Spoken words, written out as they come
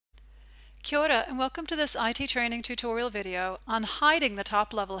Kia ora, and welcome to this IT training tutorial video on hiding the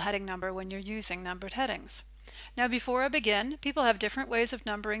top level heading number when you're using numbered headings. Now before I begin, people have different ways of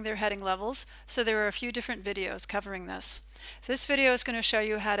numbering their heading levels, so there are a few different videos covering this. This video is going to show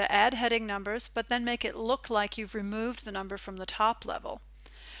you how to add heading numbers, but then make it look like you've removed the number from the top level.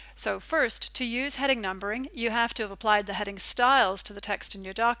 So first, to use heading numbering, you have to have applied the heading styles to the text in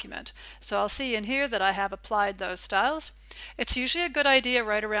your document. So I'll see in here that I have applied those styles. It's usually a good idea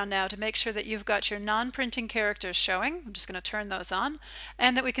right around now to make sure that you've got your non-printing characters showing. I'm just going to turn those on,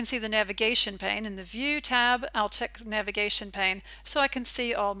 and that we can see the navigation pane. In the View tab, I'll check Navigation pane so I can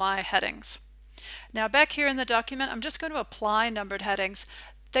see all my headings. Now back here in the document, I'm just going to apply numbered headings.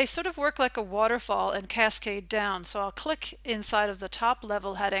 They sort of work like a waterfall and cascade down. So I'll click inside of the top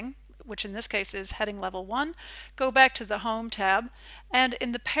level heading, which in this case is heading level 1, go back to the Home tab, and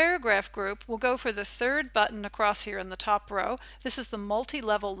in the paragraph group we'll go for the third button across here in the top row. This is the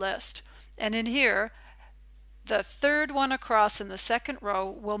multi-level list, and in here the third one across in the second row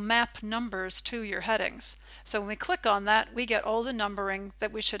will map numbers to your headings. So when we click on that, we get all the numbering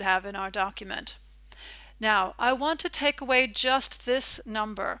that we should have in our document. Now, I want to take away just this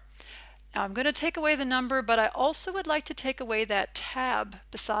number. Now, I'm going to take away the number, but I also would like to take away that tab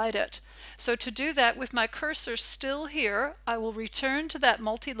beside it. So to do that, with my cursor still here, I will return to that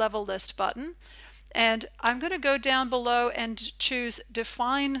multi-level list button, and I'm going to go down below and choose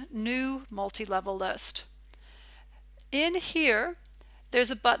Define New Multi-Level List. In here,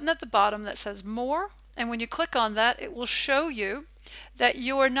 there's a button at the bottom that says More, and when you click on that, it will show you that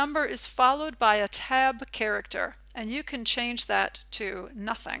your number is followed by a tab character, and you can change that to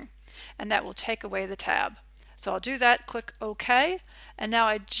nothing, and that will take away the tab. So I'll do that, click OK, and now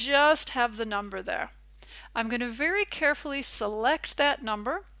I just have the number there. I'm going to very carefully select that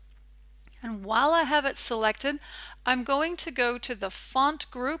number, and while I have it selected, I'm going to go to the font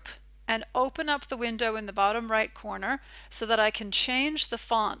group and open up the window in the bottom right corner so that I can change the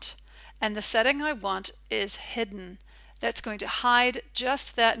font, and the setting I want is hidden. That's going to hide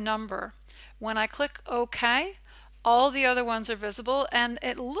just that number. When I click OK, all the other ones are visible, and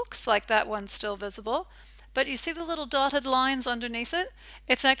it looks like that one's still visible, but you see the little dotted lines underneath it?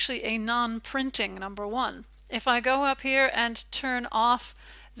 It's actually a non-printing number 1. If I go up here and turn off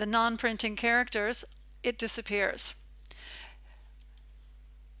the non-printing characters, it disappears.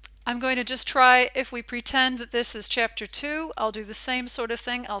 I'm going to just try, if we pretend that this is chapter 2, I'll do the same sort of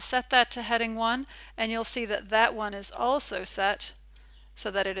thing. I'll set that to heading 1, and you'll see that that one is also set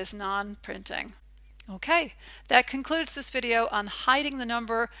so that it is non-printing. Okay, that concludes this video on hiding the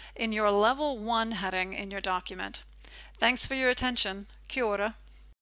number in your level 1 heading in your document. Thanks for your attention. Kia ora.